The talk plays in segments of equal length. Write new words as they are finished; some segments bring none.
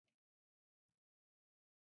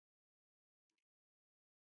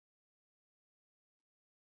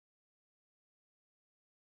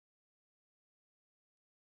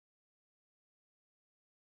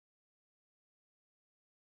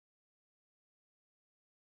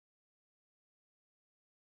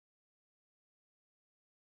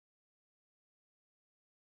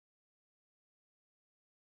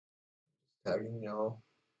Tagging y'all.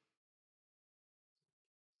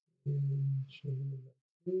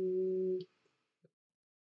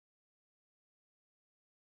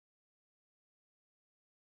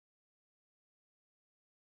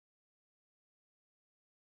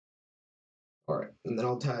 All right, and then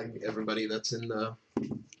I'll tag everybody that's in the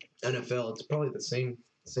NFL. It's probably the same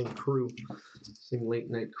crew, same late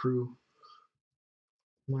night crew.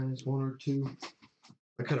 Minus one or two.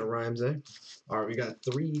 That kind of rhymes, eh? All right, we got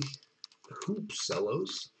 3 hoop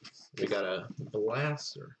cellos. We got a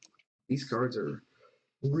blaster. These cards are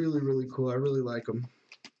really cool. I really like them.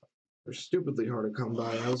 They're stupidly hard to come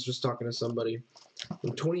by. I was just talking to somebody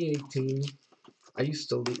in 2018. I used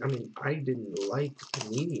to leave, I mean, I didn't like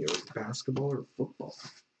Panini or basketball or football.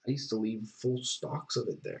 I used to leave full stocks of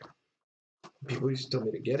it there. People used to tell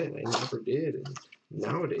me to get it, and I never did. And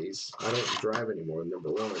nowadays, I don't drive anymore,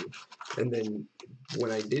 number one. And then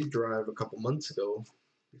when I did drive a couple months ago,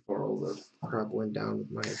 before all the crap went down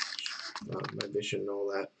with my vision and all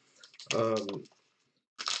that,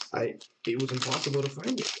 it was impossible to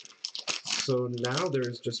find it. So now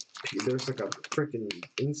there's like a freaking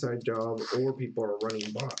inside job, or people are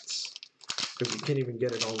running bots because you can't even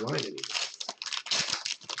get it online anymore.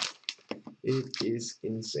 It is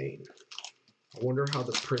insane. I wonder how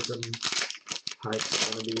the Prizm hype's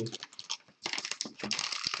gonna be.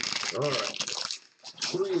 Alright.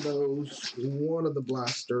 3 of those, 1 of the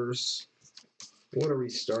blasters. What are we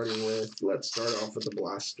starting with? Let's start off with the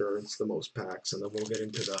blaster. It's the most packs, and then we'll get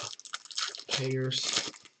into the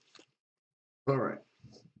hangers. Alright.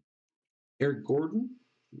 Eric Gordon,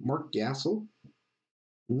 Mark Gassel,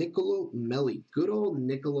 Niccolo Melli. Good old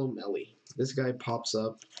Niccolo Melli. This guy pops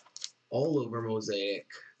up all over Mosaic.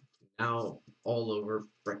 Now all over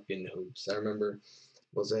frickin' hoops. I remember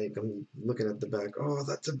Mosaic, I'm looking at the back. Oh,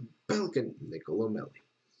 that's a Pelican. Niccolo Melli.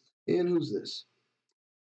 And who's this?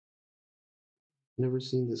 Never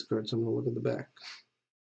seen this card, so I'm going to look at the back.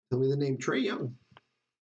 Tell me the name. Trae Young.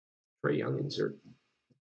 Trae Young insert.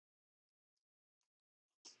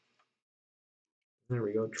 There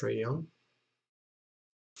we go, Trae Young.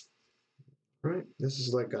 All right, this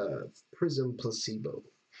is like a Prizm placebo.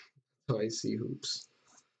 How I see hoops.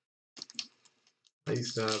 I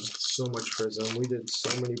used to have so much Prizm. We did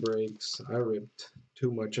so many breaks. I ripped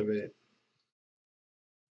too much of it.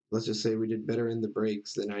 Let's just say we did better in the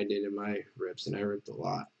breaks than I did in my rips, and I ripped a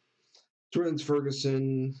lot. Terrence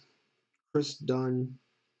Ferguson, Chris Dunn,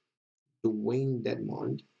 Dwayne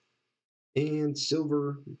Dedmond, and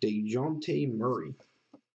Silver DeJounte Murray.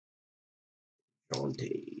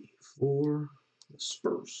 DeJounte for the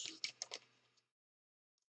Spurs.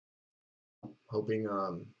 Hoping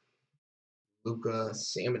Luka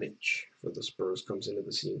Samanic for the Spurs comes into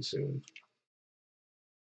the scene soon.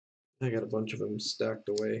 I got a bunch of them stacked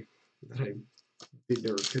away that I did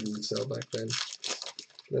or couldn't sell back then.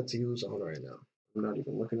 Let's see who's on right now. I'm not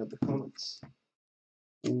even looking at the comments.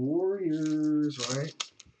 Warriors, right?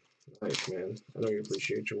 Nice, man. I know you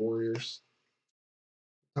appreciate your Warriors.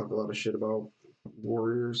 Talk a lot of shit about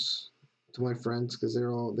Warriors to my friends because they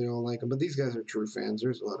all like them. But these guys are true fans.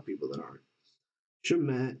 There's a lot of people that aren't.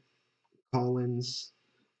 Shamet, Collins,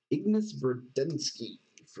 Ignas Verdensky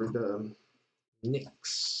for the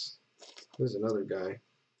Knicks. There's another guy.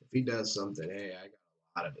 If he does something, hey, I got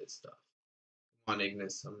a lot of his stuff. Come on,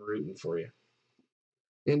 Ignas, I'm rooting for you.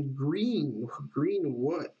 And Green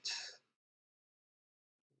what?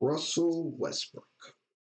 Russell Westbrook. I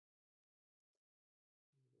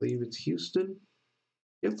believe it's Houston.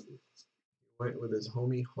 Yep. He went with his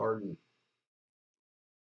homie Harden.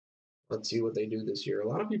 Let's see what they do this year. A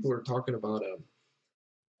lot of people are talking about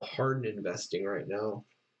Harden investing right now.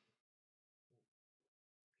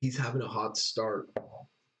 He's having a hot start.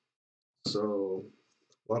 So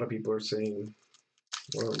a lot of people are saying,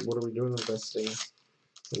 well, what are we doing investing?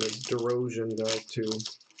 And this DeRozan guy too.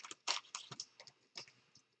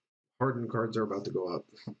 Harden cards are about to go up.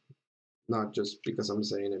 Not just because I'm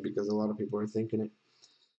saying it, because a lot of people are thinking it.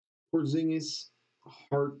 Porzingis,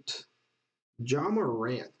 Hart, Ja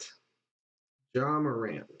Morant. Ja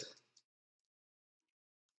Morant.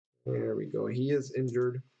 There we go. He is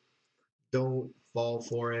injured. Don't fall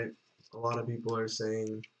for it. A lot of people are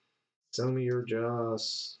saying, sell me your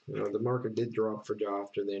Joss. You know, the market did drop for Ja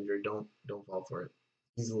after the injury. Don't fall for it.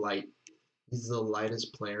 He's light. He's the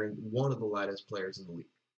lightest player, one of the lightest players in the league.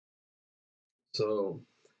 So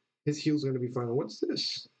his heel's going to be fine. What's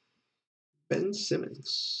this? Ben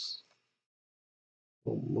Simmons.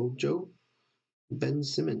 Oh, Mojo. Ben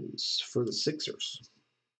Simmons for the Sixers.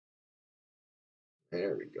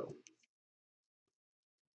 There we go.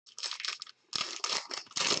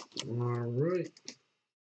 All right.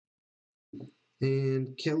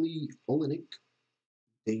 And Kelly Olynyk,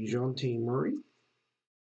 DeJounte Murray,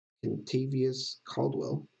 Contavious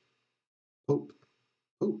Caldwell, Pope.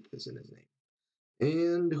 Pope is in his name.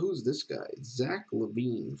 And who's this guy? Zach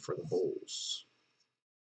LaVine for the Bulls.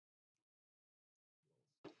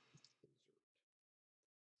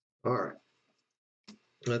 All right,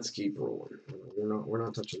 let's keep rolling. We're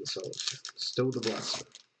not touching the cells. Still the blaster.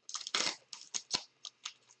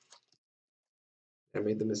 I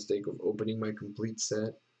made the mistake of opening my complete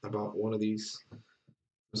set. I bought one of these.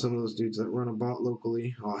 Some of those dudes that run a bot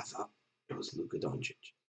locally. Oh, I thought it was Luka Doncic.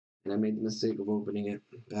 And I made the mistake of opening it.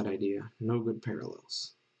 Bad idea. No good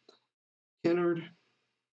parallels. Kennard,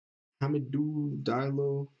 Hamidou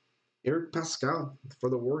Diallo, Eric Pascal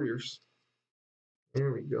for the Warriors.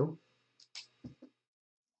 There we go.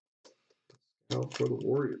 Pascal for the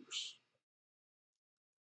Warriors.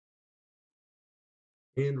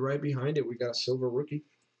 And right behind it, we got a silver rookie.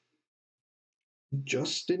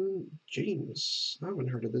 Justin James. I haven't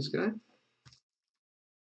heard of this guy.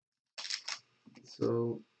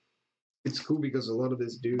 So it's cool because a lot of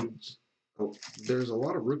these dudes, there's a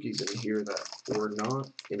lot of rookies in here that were not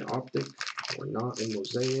in Optic, were not in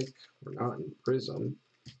Mosaic, were not in Prizm.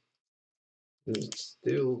 And it's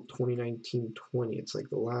still 2019-20. It's like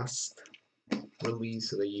the last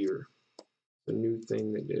release of the year. The new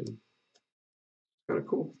thing they did. Kind of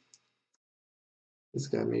cool. This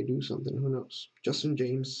guy may do something. Who knows? Justin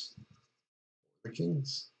James, the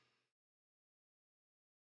Kings.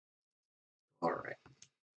 All right.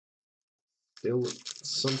 Still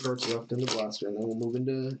some cards left in the blaster, and then we'll move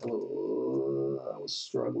into. Oh, I was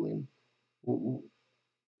struggling.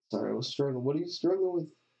 Sorry, I was struggling. What are you struggling with?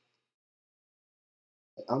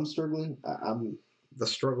 I'm struggling. I'm. The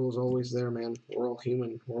struggle is always there, man. We're all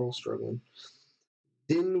human. We're all struggling.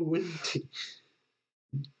 Dinwiddie,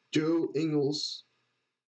 Joe Ingles,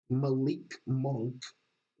 Malik Monk.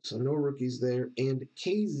 So no rookies there, and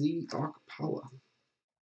KZ Okpala.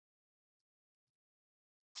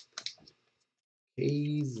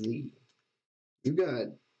 KZ. You got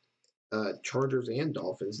Chargers and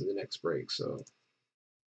Dolphins in the next break, so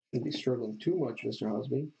shouldn't be struggling too much, Mr.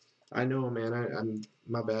 Hosby. I know, man. I'm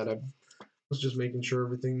my bad. I was just making sure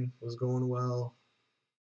everything was going well,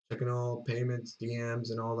 checking all payments,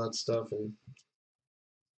 DMs, and all that stuff, and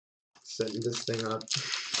setting this thing up.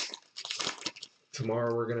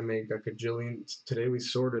 Tomorrow we're gonna make a cajillion. Today we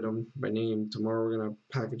sorted them by name. Tomorrow we're gonna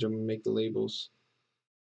package them and make the labels,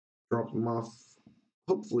 drop them off.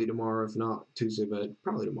 Hopefully tomorrow, if not Tuesday, but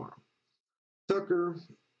probably tomorrow. Tucker,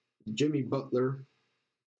 Jimmy Butler,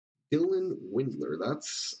 Dylan Windler.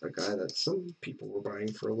 That's a guy that some people were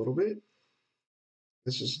buying for a little bit.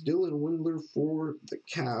 This is Dylan Windler for the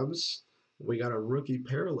Cavs. We got a rookie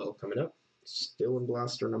parallel coming up. Still in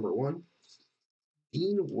blaster number 1.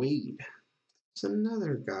 Dean Wade. It's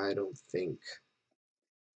another guy I don't think.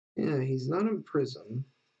 Yeah, he's not in Prizm.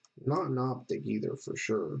 Not in Optic either, for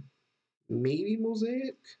sure. Maybe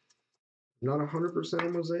Mosaic? Not 100%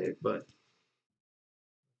 on Mosaic, but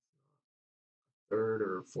third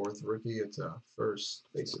or fourth rookie. It's a first,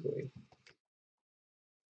 basically.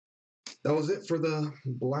 That was it for the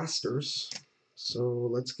blasters. So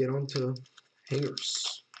let's get on to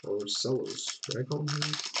hangers or cellos. Did I call them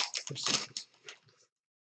hangers? Or cellos?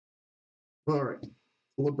 All right.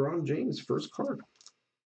 LeBron James, first card.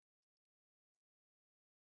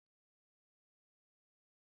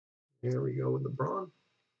 There we go with LeBron.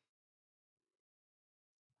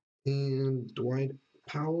 And Dwight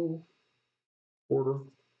Powell, Porter,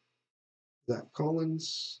 Zach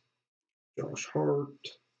Collins, Josh Hart,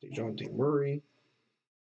 DeJounte Murray,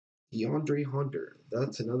 DeAndre Hunter.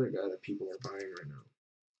 That's another guy that people are buying right now.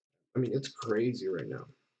 I mean, it's crazy right now.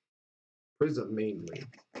 Prizm mainly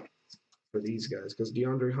for these guys, because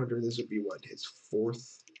DeAndre Hunter, this would be what, his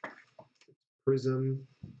 4th Prizm,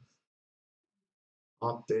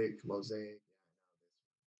 Optic, Mosaic.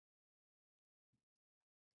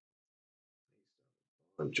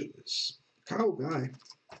 Bunch of this. Kyle Guy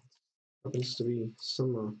happens to be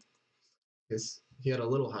some. He had a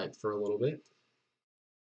little hype for a little bit.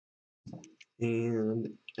 And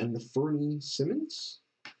the Fernie Simmons,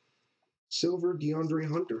 silver DeAndre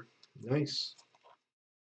Hunter. Nice.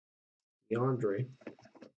 DeAndre.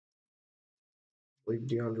 I believe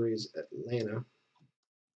DeAndre is Atlanta.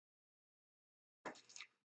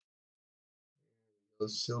 The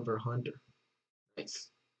silver Hunter. Nice.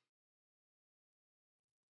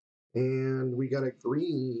 And we got a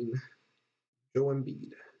green Joe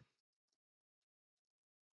Embiid.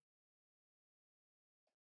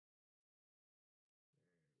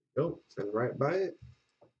 Go. And right by it,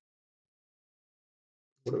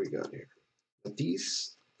 what do we got here?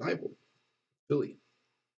 Matisse Thybulle. Philly.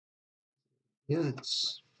 Yeah,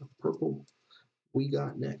 it's a purple. We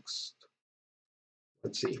got next.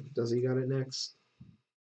 Let's see. Does he got it next?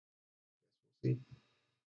 We'll see.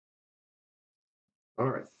 All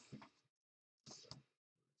right.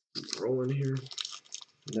 Keep rolling here.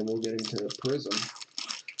 And then we'll get into Prizm.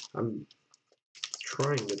 I'm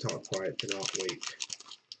trying to talk quiet to not wake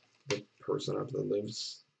the person up that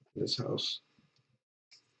lives in this house.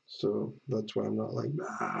 So that's why I'm not like,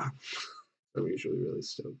 ah. I'm usually really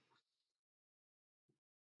stoked.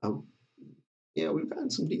 Yeah, we've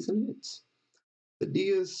had some decent hits. The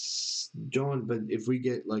Diaz, John, but if we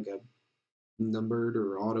get like a numbered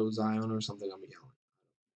or auto Zion or something, I'm yelling.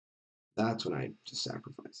 That's when I just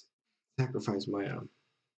sacrifice it. Sacrifice my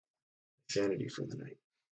sanity for the night.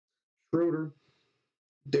 Schroeder,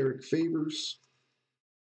 Derek Favors,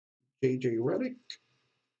 JJ Redick,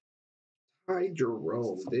 Ty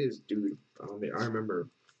Jerome. This dude, I remember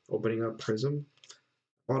opening up Prizm.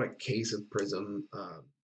 Bought a case of Prizm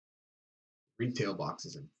retail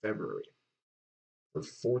boxes in February for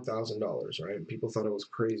 $4,000, right? And people thought it was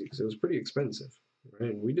crazy because it was pretty expensive,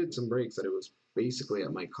 right? And we did some breaks that it was basically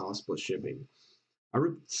at my cost plus shipping. I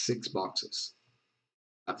ripped 6 boxes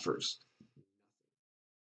at first.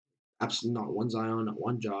 Absolutely not one Zion, not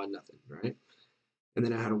one Jaw, nothing, right? And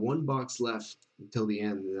then I had 1 box left until the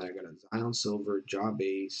end. And then I got a Zion Silver, Jaw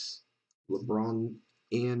Base, LeBron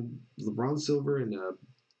Silver, and a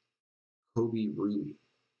Kobe Ruby.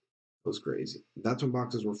 It was crazy. That's when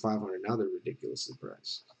boxes were 500. Now they're ridiculously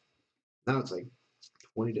priced. Now it's like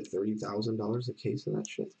 $20,000 to $30,000 a case of that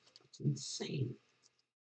shit. It's insane.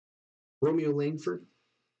 Romeo Langford,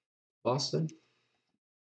 Boston.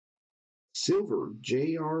 Silver,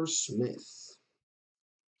 J.R. Smith.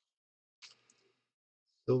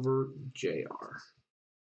 Silver, J.R.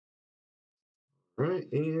 All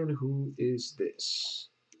right, and who is this?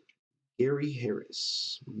 Gary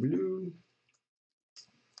Harris, blue.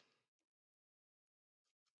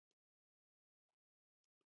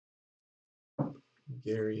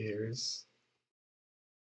 Gary Harris.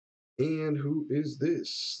 And who is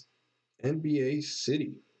this? NBA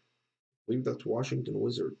City. I believe that's Washington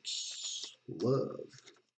Wizards. Love.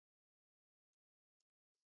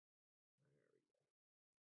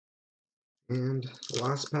 And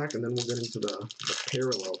last pack, and then we'll get into the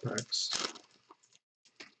parallel packs.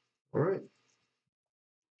 All right.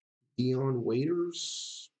 Dion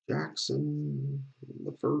Waiters, Jackson,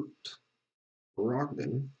 Levert,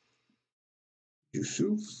 Brogdon,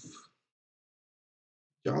 Yusuf,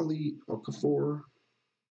 Jolly Okafor,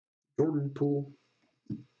 Jordan Poole.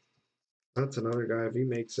 That's another guy. If he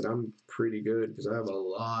makes it, I'm pretty good because I have a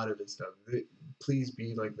lot of his stuff. Please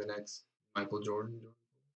be like the next Michael Jordan.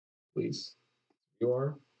 Please. You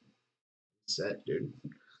are set, dude.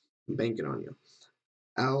 I'm banking on you.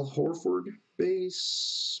 Al Horford,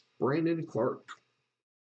 base. Brandon Clark.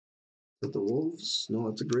 Is it the Wolves? No,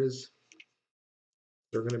 it's a Grizz.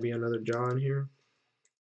 There's going to be another John here.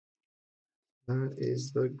 That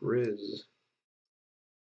is the Grizz.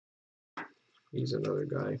 He's another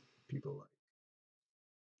guy people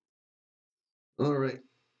like. All right.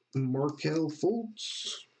 Markelle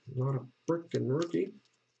Fultz. Not a frickin' rookie.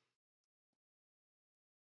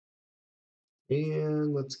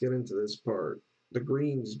 And let's get into this part. The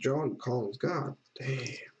Greens, John Collins. God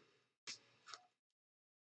damn.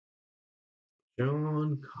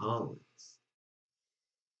 John Collins.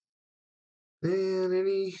 And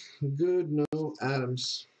any good? No.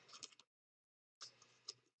 Adams.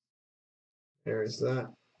 There's that.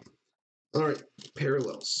 All right.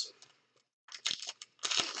 Parallels.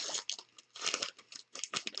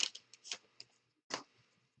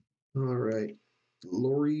 All right.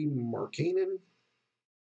 Lauri Markkanen.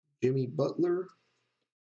 Jimmy Butler.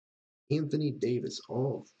 Anthony Davis.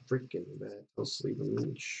 Oh, freaking bad. I'll sleep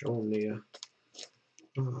and show him to you.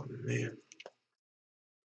 Oh, man.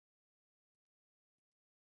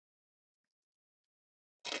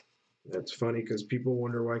 That's funny because people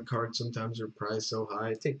wonder why cards sometimes are priced so high.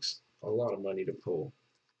 It takes a lot of money to pull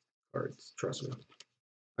cards. Trust me.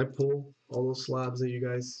 I pull all those slabs that you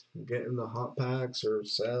guys get in the hot packs or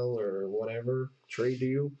sell or whatever, trade to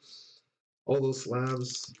you. All those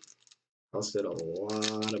slabs costed a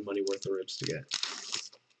lot of money worth of rips to get.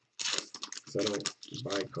 Because I don't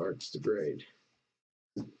buy cards to grade.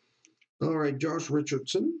 All right, Josh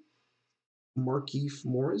Richardson, Markieff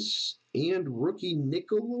Morris, and rookie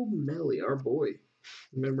Nicolo Melli, our boy.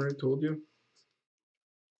 Remember I told you?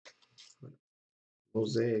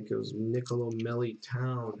 Mosaic, it was Nicolo Melli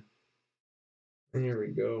Town. There we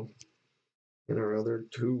go. And our other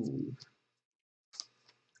two.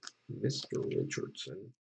 Mr.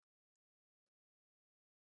 Richardson.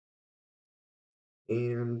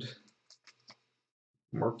 and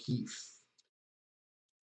Markeith.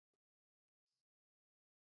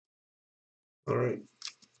 All right,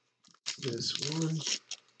 this one.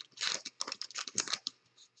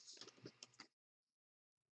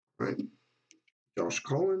 All right, Josh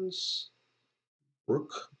Collins,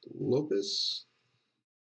 Brooke Lopez,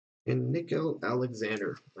 and Nickel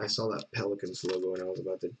Alexander. I saw that Pelicans logo and I was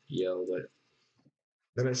about to yell, but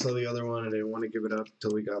then I saw the other one and I didn't want to give it up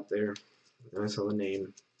until we got there. And I saw the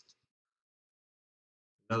name.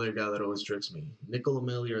 Another guy that always tricks me. Nickel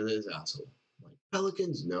Amelia or this asshole. I'm like,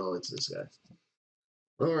 Pelicans? No, it's this guy.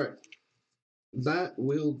 All right. That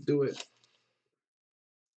will do it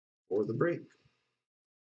for the break.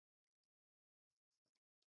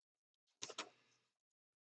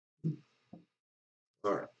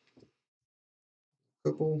 All right.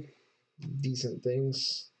 Couple decent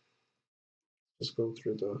things. Just go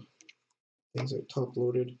through the things I top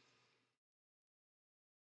loaded.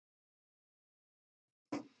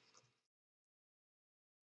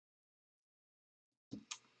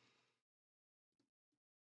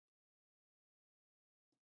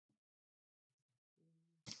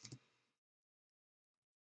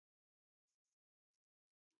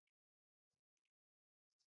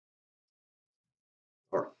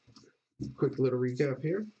 All right. Quick little recap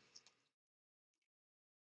here.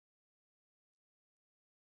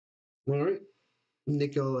 All right.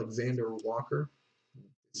 Nick Alexander Walker.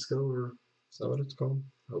 Disco, or is that what it's called?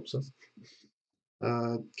 I hope so.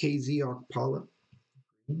 KZ Okpala.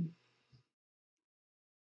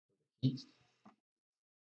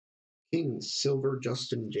 King Silver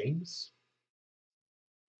Justin James.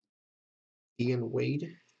 Dean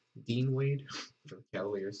Wade for the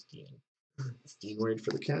Cavaliers. It's Dean Wade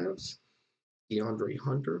for the Cavs. DeAndre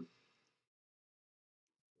Hunter.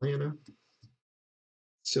 Atlanta.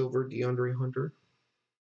 Silver DeAndre Hunter.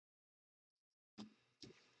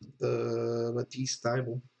 The Matisse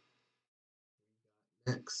Thybulle.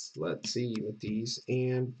 Next, let's see, Matisse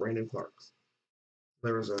and Brandon Clark.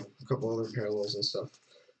 There was a couple other parallels and stuff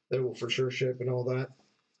that will for sure ship and all that.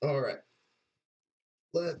 All right,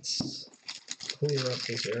 let's clear up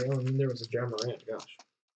this area. And there was a John Morant. Gosh,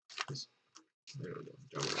 there we go.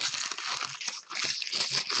 John Morant.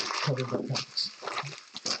 Covered that box.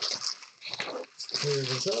 Clear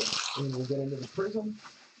this up, and we'll get into the Prizm.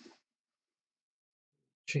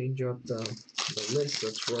 Change up the list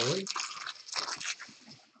that's rolling.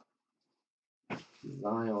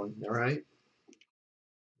 Zion. All right.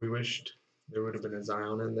 We wished there would have been a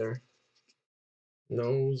Zion in there.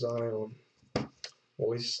 No Zion.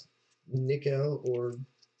 Always Nickel or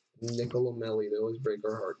Nicolo Melli. They always break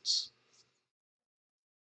our hearts.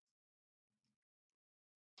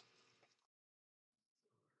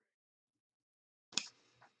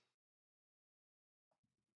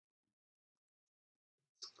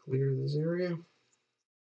 Let's clear this area.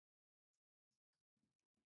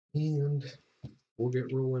 And we'll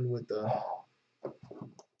get rolling with the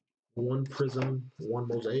one Prizm, one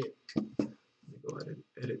Mosaic. Let me go ahead and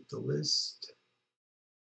edit the list.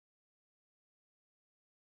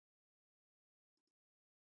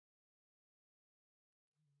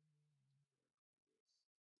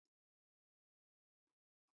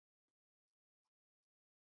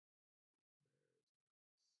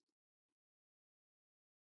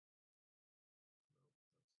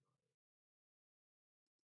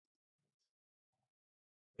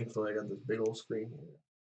 Thankfully, I got this big old screen here.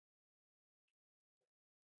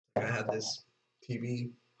 I had this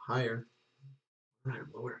TV higher.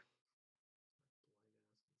 Lower.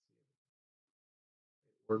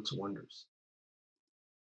 It works wonders.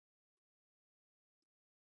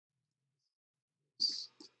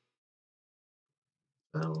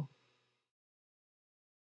 Oh.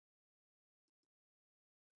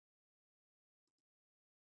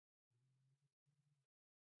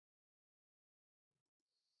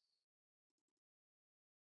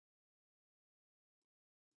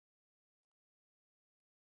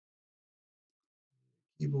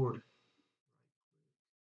 Keyboard.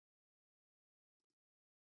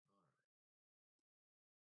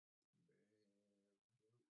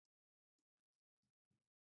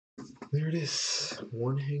 There it is.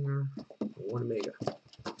 One hanger, one mega.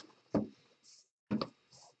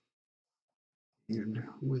 And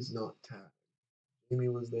who is not tagged? Jamie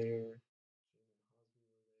was there.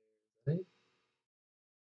 Right?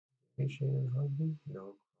 Shannon Husby?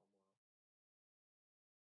 No.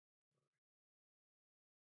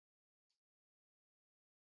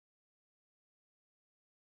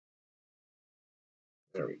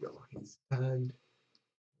 There we go. He's tagged. Everybody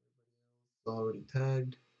else already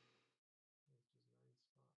tagged.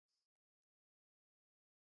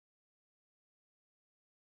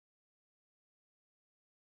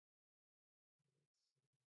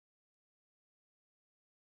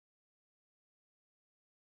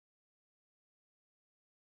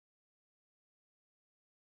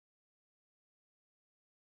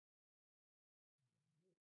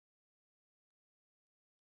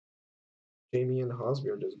 Jamie and Hosby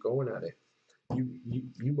are just going at it.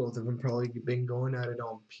 You both of them probably been going at it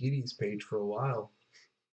on PD's page for a while.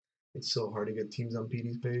 It's so hard to get teams on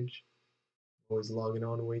PD's page. Always logging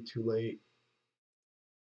on way too late.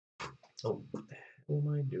 Oh, what the hell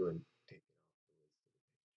am I doing?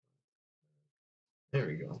 There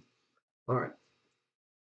we go. All right.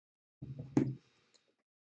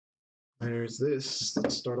 There's this.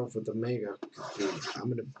 Let's start off with the mega. Dude,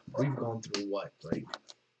 we've gone through what, like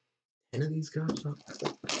 10 of these guys?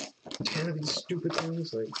 10 of these stupid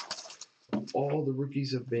things? Like, all the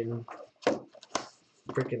rookies have been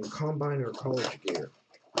freaking combine or college gear.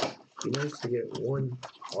 Be nice to get one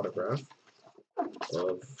autograph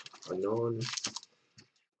of a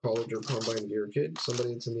non-college or combine gear kid,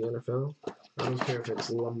 somebody that's in the NFL. I don't care if it's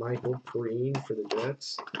LaMichael Green for the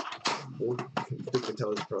Jets.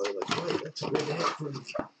 Ducatelli's probably like, "Wait, that's a good hit for you."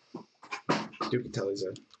 Ducatelli's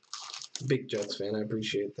a big Jets fan. I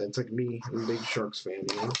appreciate that. It's like me. I'm a big Sharks fan,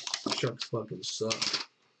 you know? Sharks fucking suck.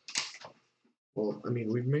 Well, I mean,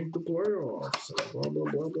 we've made the playoffs. And blah,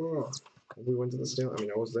 blah, blah, blah. We went to the Stanley. I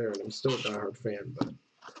mean, I was there, and I'm still a diehard fan, but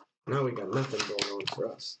now we got nothing going on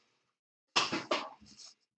for us.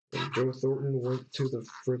 And Joe Thornton went to the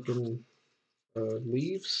freaking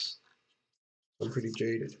Leafs. I'm pretty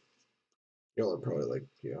jaded. Y'all are probably like,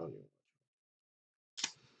 yeah, I don't even.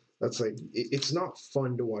 That's like, it's not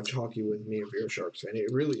fun to watch hockey with me if you're a Sharks fan.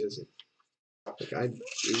 It really isn't. Like,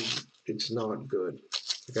 it's not good.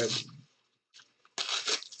 Like,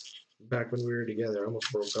 back when we were together, I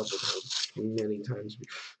almost broke up with her many times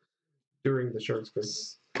during the Sharks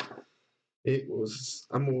because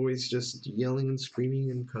I'm always just yelling and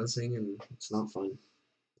screaming and cussing, and it's not fun.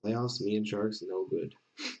 Playoffs, me and Sharks, no good.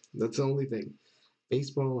 That's the only thing.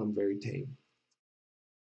 Baseball, I'm very tame.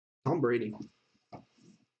 Tom Brady.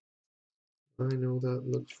 I know that.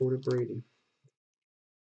 Look for the Brady.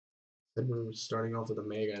 Said we were starting off with a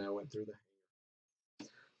mega, and I went through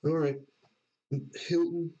the. All right.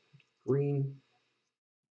 Hilton, Green,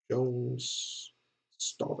 Jones,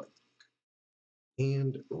 Staubach,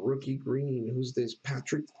 and rookie Green. Who's this?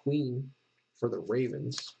 Patrick Queen for the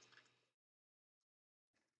Ravens.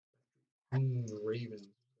 Ravens.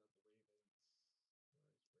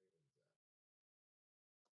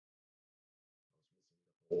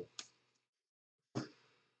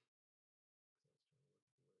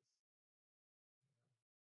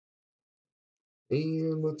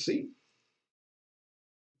 And let's see.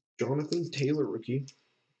 Jonathan Taylor, rookie.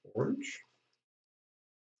 Orange.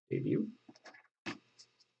 Debut.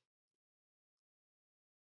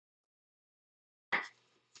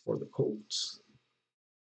 For the Colts.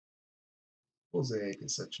 Mosaic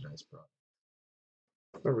is such a nice product.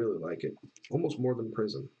 I really like it. Almost more than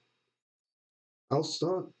Prizm.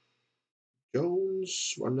 Alstott.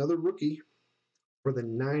 Jones. Another rookie. For the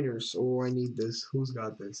Niners. Oh, I need this. Who's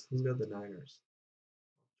got this? Who's got the Niners?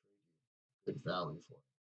 Good value for it.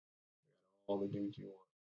 All the dudes you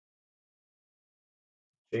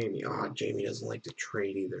want. Jamie. Ah, oh, Jamie doesn't like to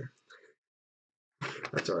trade either.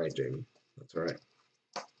 That's all right, Jamie. That's all right.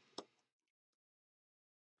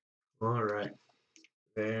 All right.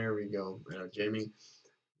 There we go. Jamie,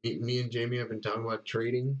 me and Jamie have been talking about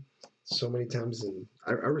trading so many times, and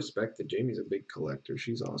I respect it. Jamie's a big collector.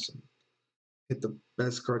 She's awesome. Hit the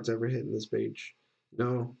best cards ever hit in this page.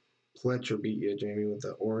 No, Pletcher beat you, Jamie, with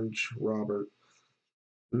the orange Robert.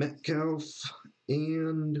 Metcalf,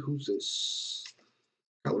 and who's this?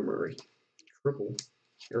 Kyler Murray. Triple.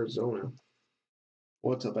 Arizona.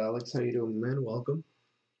 What's up, Alex? How you doing, man? Welcome.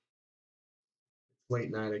 It's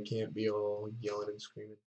late night. I can't be all yelling and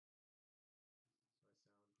screaming.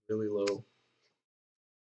 I sound really low.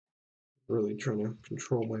 Really trying to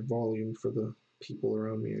control my volume for the people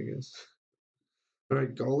around me, I guess. All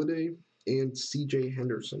right, Galladay and C.J.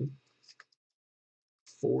 Henderson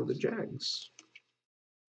for the Jags.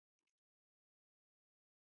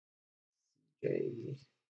 Okay.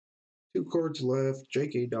 2 cards left.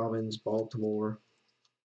 J.K. Dobbins, Baltimore.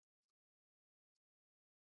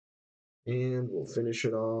 And we'll finish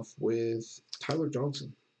it off with Tyler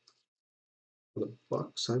Johnson for the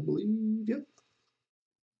Bucks, I believe. Yep.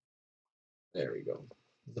 There we go.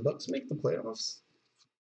 Did the Bucks make the playoffs?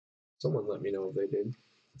 Someone let me know if they did.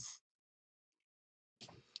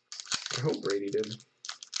 I hope Brady did.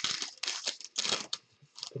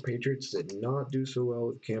 The Patriots did not do so well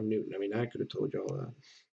with Cam Newton. I mean, I could have told you all that.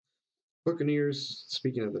 Buccaneers,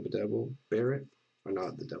 speaking of the devil, Barrett, or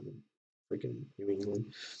not the devil, freaking New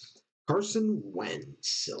England. Carson Wentz,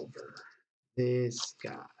 silver. This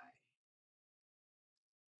guy.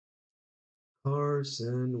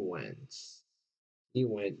 Carson Wentz. He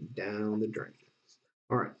went down the drain.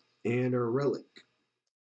 All right, and a relic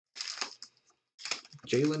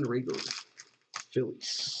Jalen Reagor,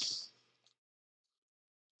 Phillies.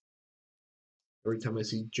 Every time I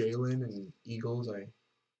see Jalen and Eagles,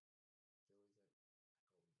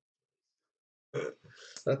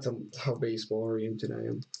 that's how baseball oriented I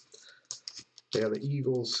am. Yeah, the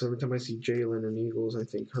Eagles. Every time I see Jalen and Eagles, I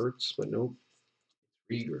think Hurts, but nope,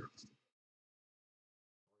 Reagor.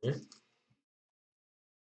 Yeah.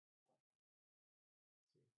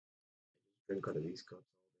 Drink out of these cups.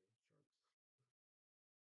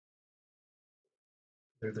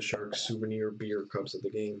 They're the Sharks souvenir beer cups of the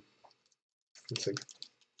game. It's like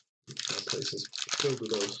places filled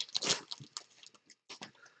with those.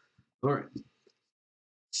 All right.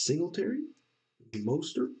 Singletary,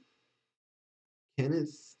 Mostert,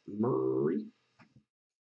 Kenneth Murray,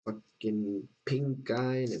 fucking pink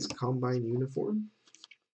guy in his combine uniform.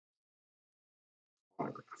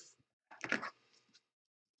 Autograph.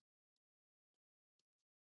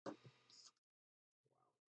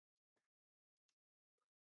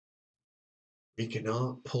 We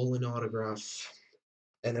cannot pull an autograph.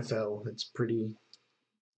 NFL. It's pretty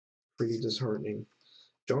disheartening.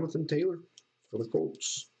 Jonathan Taylor for the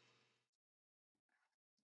Colts.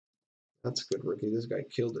 That's a good rookie. This guy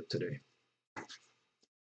killed it today.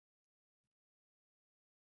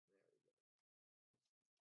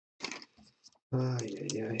 Ay,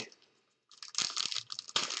 ay, ay.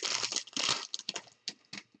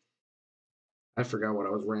 I forgot what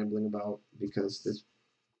I was rambling about because this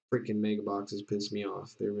freaking mega boxes piss me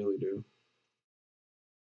off. They really do.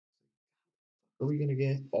 Are we gonna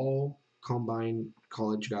get all combine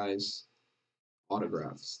college guys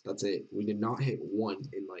autographs? That's it. We did not hit one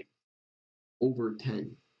in like over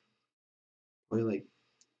 10. Probably like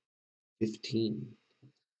 15.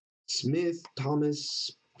 Smith,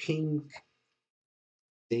 Thomas, Pink,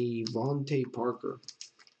 Devontae Parker.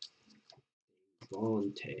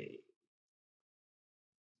 Devontae.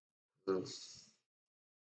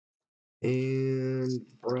 And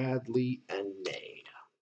Bradley and May.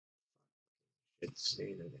 It's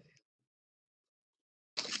say today.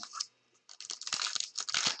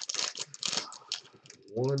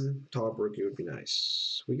 One top rookie would be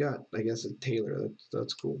nice. We got, I guess, a Taylor.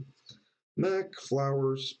 That's cool. Mac,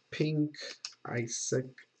 Flowers, Pink, Isaac,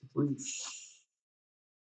 Bruce.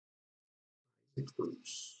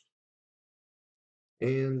 Bruce.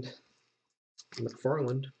 And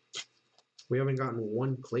McFarland. We haven't gotten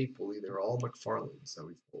one Claypool either. All McFarlands that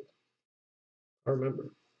we've pulled. I remember.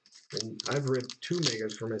 And I've read 2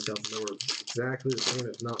 megas for myself, and they were exactly the same,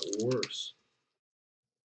 if not worse.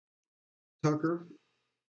 Tucker,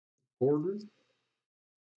 Gordon,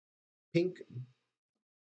 Pink,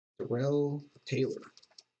 Darrell Taylor.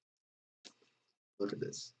 Look at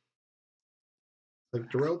this.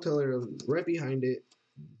 Like Darrell Taylor right behind it,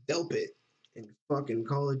 Delpit in fucking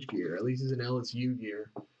college gear. At least he's in LSU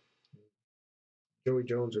gear. Joey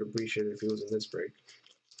Jones would appreciate it if he was in this break.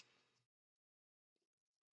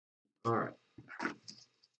 All right.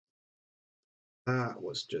 That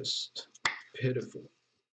was just pitiful.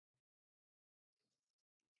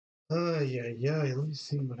 Yeah. Let me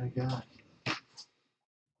see what I got.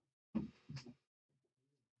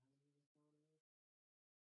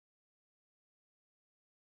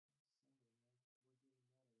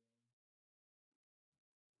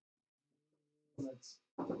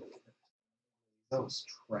 That was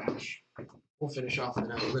trash. We'll finish off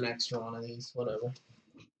the next round of these. Whatever.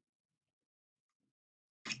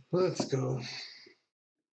 Let's go.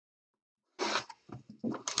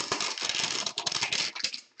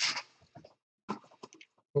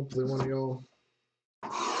 Hopefully one of y'all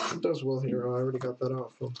does well here. I already got that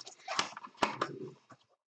off.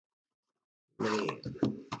 Man.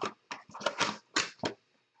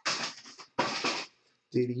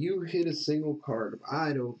 Did you hit a single card?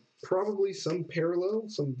 I don't. Probably some parallel,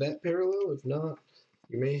 some vet parallel. If not,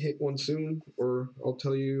 you may hit one soon, or I'll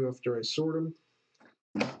tell you after I sort them.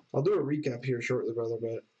 I'll do a recap here shortly, brother,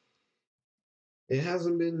 but it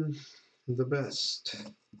hasn't been the best.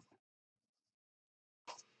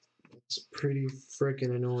 It's pretty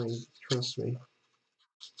freaking annoying, trust me.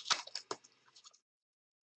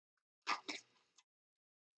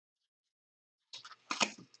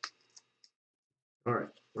 Alright,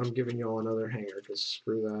 I'm giving y'all another hanger, because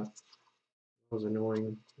screw that. That was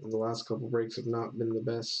annoying. And the last couple breaks have not been the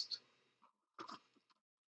best.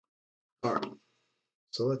 Alright,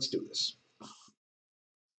 so let's do this.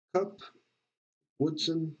 Cup,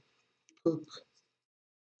 Woodson, Cook,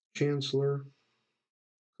 Chancellor,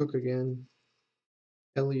 Cook again,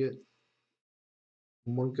 Elliott,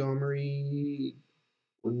 Montgomery,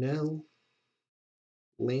 Cornell,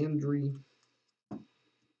 Landry,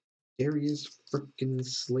 Darius frickin'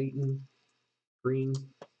 Slayton, green.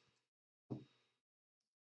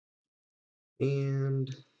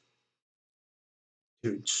 And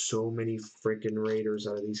dude, so many freaking Raiders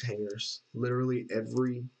out of these hangers. Literally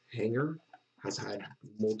every hanger has had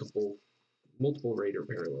multiple Raider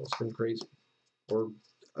parallels. It's been crazy. Or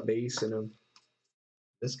a base and a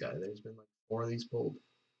this guy. There's been like 4 of these pulled.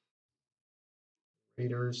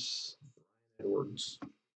 Raiders, Brian Edwards,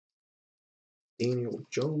 Daniel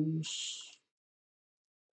Jones,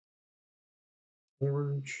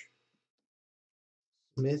 Orange,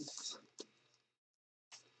 Smith,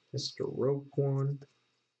 Mr. Roquan,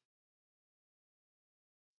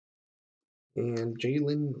 and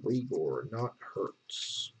Jalen Rigor, not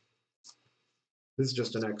Hurts. This is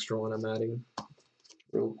just an extra one I'm adding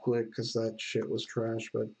real quick because that shit was trash,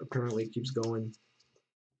 but apparently it keeps going.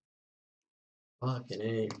 Fucking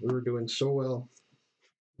A. We were doing so well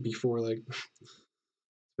before, like,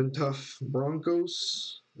 it's been tough.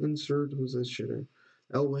 Broncos, insert, who's this shitter?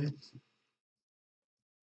 Elway,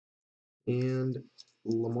 and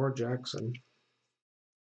Lamar Jackson.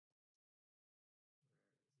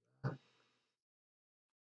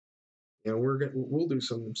 Yeah, we'll do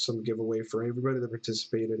some giveaway for everybody that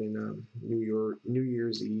participated in New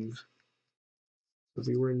Year's Eve. If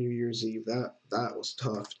we were in New Year's Eve, that was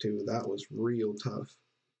tough too. That was real tough.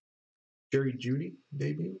 Jerry Jeudy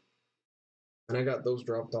debut, and I got those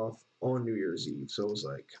dropped off on New Year's Eve, so it was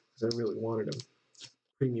like, cause I really wanted them,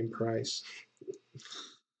 premium price.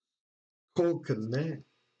 Cole Kmet,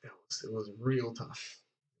 it was real tough.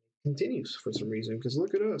 Continues for some reason, because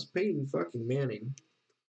look at us, Peyton fucking Manning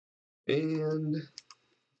and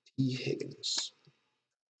T Higgins.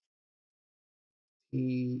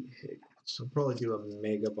 T Higgins. I'll probably do a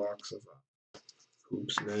mega box of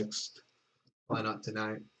hoops next. Why not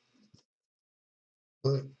tonight?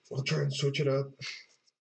 But I'll try and switch it up.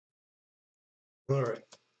 All right,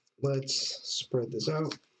 let's spread this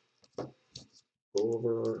out. Go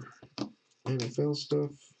over NFL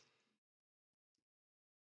stuff.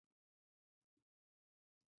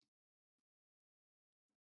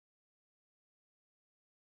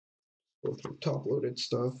 Go through top loaded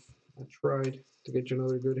stuff. I tried to get you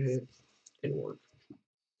another good hit. Didn't work.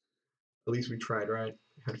 At least we tried, right?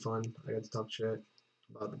 Had fun. I got to talk shit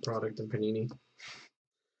about the product and Panini.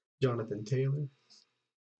 Jonathan Taylor.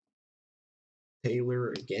 Taylor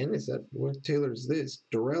again? Is that what Taylor is this?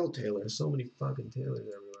 Darrell Taylor. So many fucking Taylors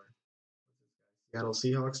everywhere. Seattle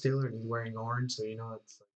Seahawks Taylor, and he's wearing orange, so you know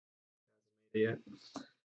it's like hasn't made it yet.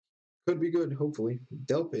 Could be good, hopefully.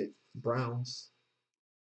 Delpit Browns.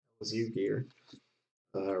 That was you, Gear.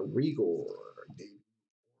 Rigor.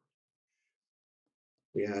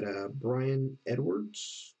 We had Brian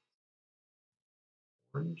Edwards.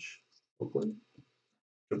 Orange. Oakland.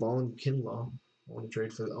 Javon Kinlaw. I want to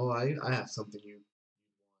trade for. Oh, I have something you want,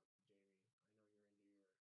 Jamie.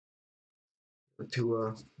 I know you're into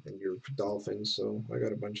your Tua and your Dolphins, so I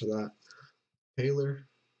got a bunch of that. Taylor.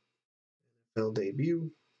 NFL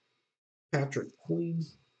debut. Patrick Queen.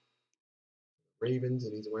 Ravens,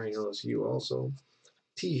 and he's wearing LSU also.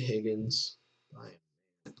 T. Higgins.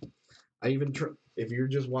 I even if you're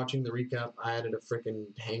just watching the recap, I added a freaking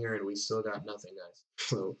hanger and we still got nothing, guys.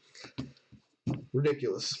 So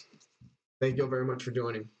ridiculous. Thank you all very much for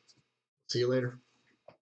joining. See you later.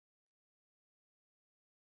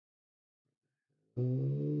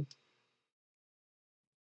 We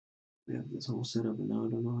have this whole setup and now I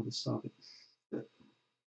don't know how to stop it.